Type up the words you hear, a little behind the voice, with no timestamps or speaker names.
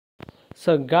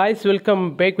So guys,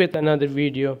 welcome back with another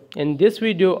video. In this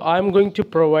video I'm going to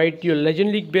provide you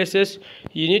legend league bases.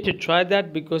 You need to try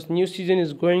that because new season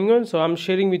is going on, so I'm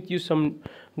sharing with you some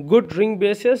good ring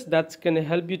bases that's gonna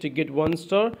help you to get 1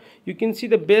 star. You can see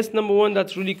the base number 1,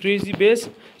 that's really crazy base,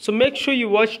 so make sure you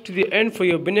watch to the end for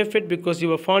your benefit because you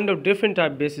will find out different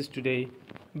type bases today.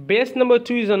 Base number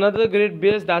 2 is another great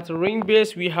base, that's a ring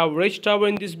base. We have Rage Tower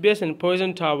in this base and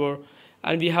Poison Tower,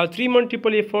 and we have 3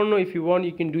 multiple inferno. If you want,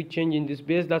 you can do change in this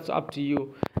base, that's up to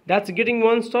you. That's getting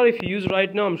 1 star. If you use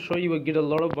right now, I'm sure you will get a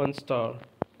lot of 1 star.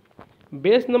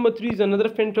 Base number 3 is another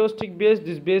fantastic base.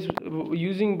 This base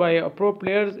using by pro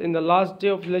players in the last day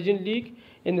of legend league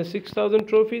in the 6000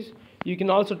 trophies. You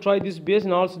can also try this base,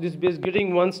 and also this base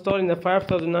getting 1 star in the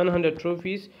 5900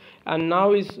 trophies, and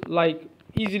now is like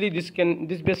easily this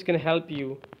base can help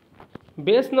you.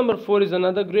 Base number 4 is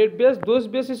another great base. Those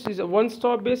bases is a 1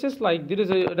 star basis, like there is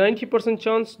a 90%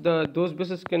 chance those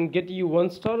bases can get you 1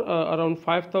 star around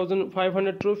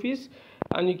 5500 trophies.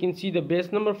 And you can see the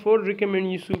base number 4,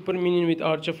 recommend you super minion with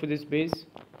archer for this base.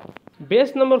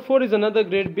 Base number 4 is another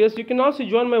great base. You can also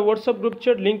join my WhatsApp group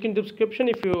chat, link in description.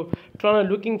 If you're trying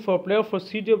to looking for a player for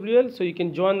CWL, so you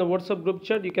can join the WhatsApp group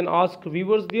chat. You can ask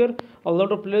viewers there, a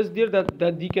lot of players there that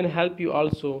they can help you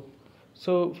also.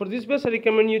 So for this base I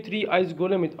recommend you 3 ice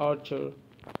golem with archer.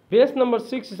 Base number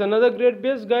 6 is another great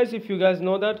base, guys. If you guys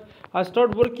know that, I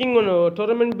start working on a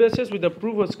tournament basis with a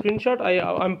proof of screenshot.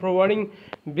 I'm providing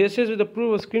bases with a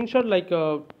proof of screenshot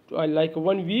like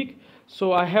 1 week.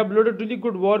 So I have loaded really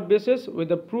good war bases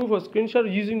with a proof of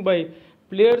screenshot using by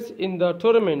players in the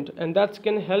tournament, and that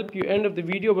can help you end of the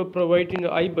video by providing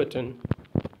the I button.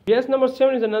 Base number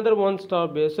 7 is another 1 star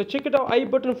base. So check it out, I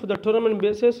button for the tournament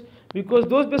bases, because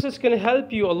those bases can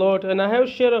help you a lot. And I have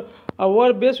shared a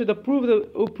war base with a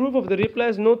proof of the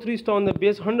replies, no 3 star on the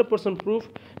base, 100% proof,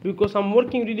 because I'm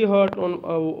working really hard on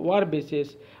war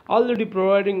bases, already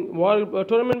providing war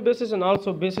tournament bases and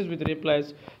also bases with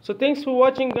replies. So thanks for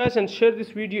watching, guys, and share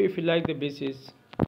this video if you like the bases.